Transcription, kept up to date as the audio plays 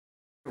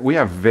We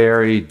have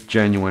very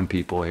genuine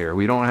people here.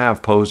 We don't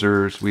have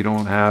posers. We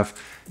don't have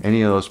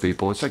any of those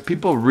people. It's like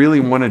people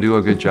really want to do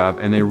a good job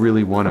and they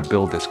really want to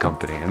build this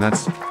company. And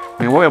that's, I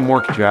mean, what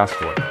more could you ask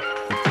for?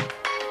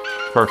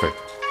 Perfect.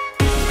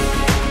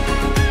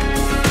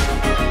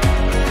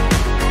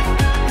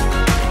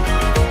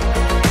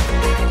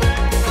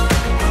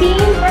 Team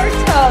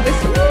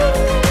VERTOS.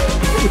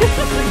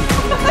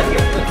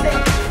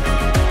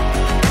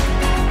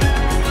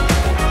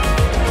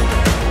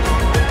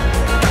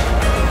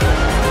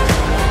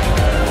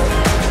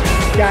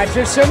 Guys,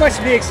 there's so much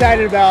to be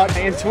excited about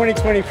in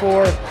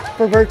 2024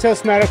 for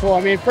VERTOS Medical.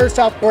 I mean, first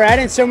off, we're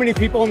adding so many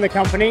people in the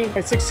company.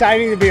 It's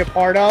exciting to be a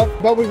part of,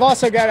 but we've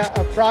also got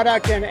a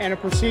product and a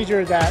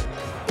procedure that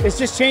is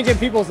just changing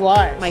people's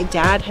lives. My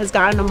dad has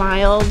gotten a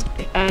mild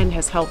and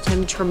has helped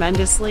him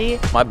tremendously.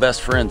 My best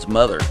friend's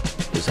mother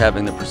is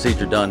having the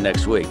procedure done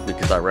next week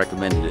because I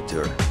recommended it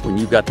to her. When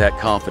you've got that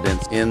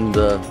confidence in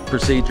the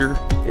procedure,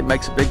 it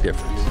makes a big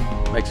difference.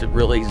 It makes it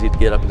real easy to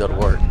get up and go to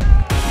work.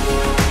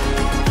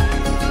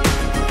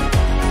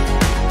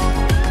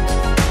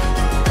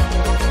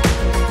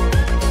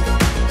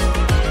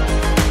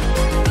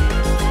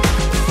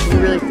 You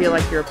really feel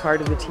like you're a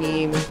part of the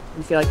team.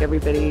 You feel like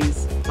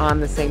everybody's on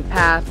the same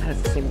path,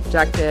 has the same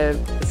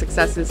objective. The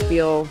successes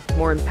feel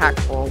more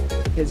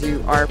impactful because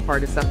you are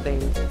part of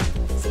something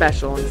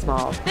special and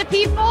small. The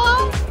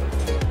people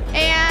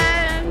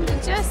and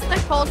just the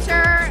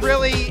culture.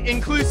 Really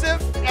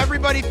inclusive.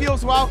 Everybody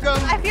feels welcome.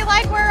 I feel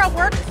like we're a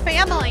work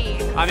family.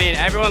 I mean,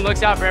 everyone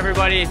looks out for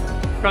everybody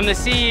from the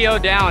CEO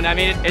down. I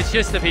mean, it's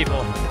just the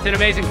people. It's an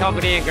amazing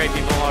company and great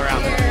people all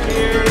around.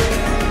 Cheers.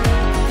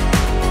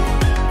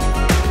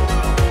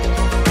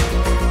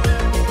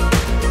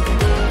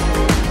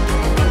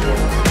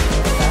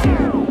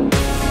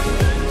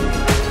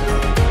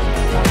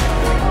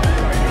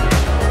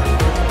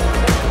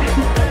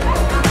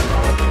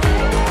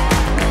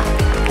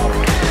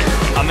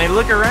 I mean,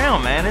 look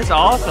around, man. It's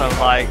awesome.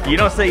 Like, you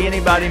don't see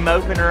anybody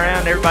moping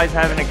around. Everybody's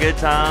having a good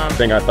time. The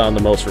thing I found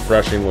the most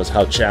refreshing was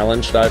how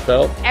challenged I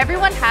felt.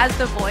 Everyone has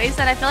the voice,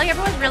 and I feel like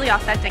everyone's really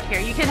authentic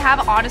here. You can have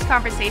an honest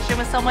conversation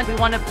with someone. We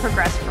want to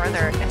progress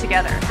further and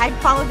together. I'd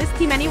follow this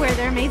team anywhere.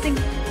 They're amazing.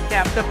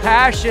 Yeah. The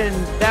passion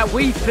that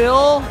we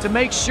feel to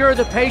make sure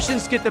the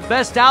patients get the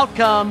best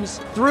outcomes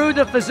through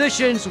the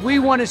physicians we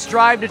want to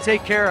strive to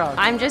take care of.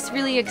 I'm just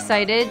really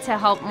excited to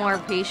help more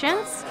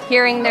patients.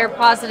 Hearing their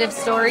positive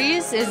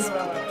stories is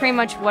pretty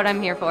much what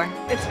I'm here for.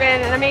 It's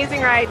been an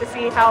amazing ride to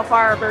see how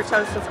far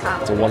VERTOS has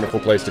come. It's a wonderful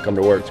place to come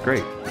to work. It's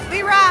great.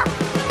 We rock!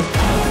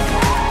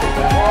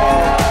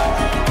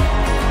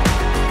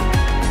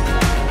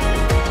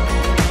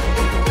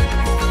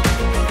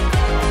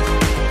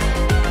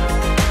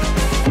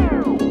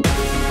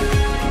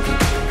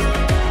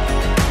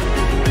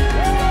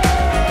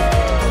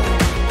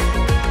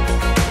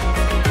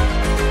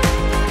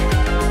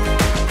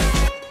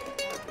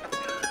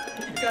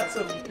 You got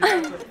some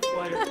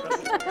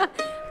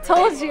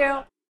Told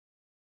you.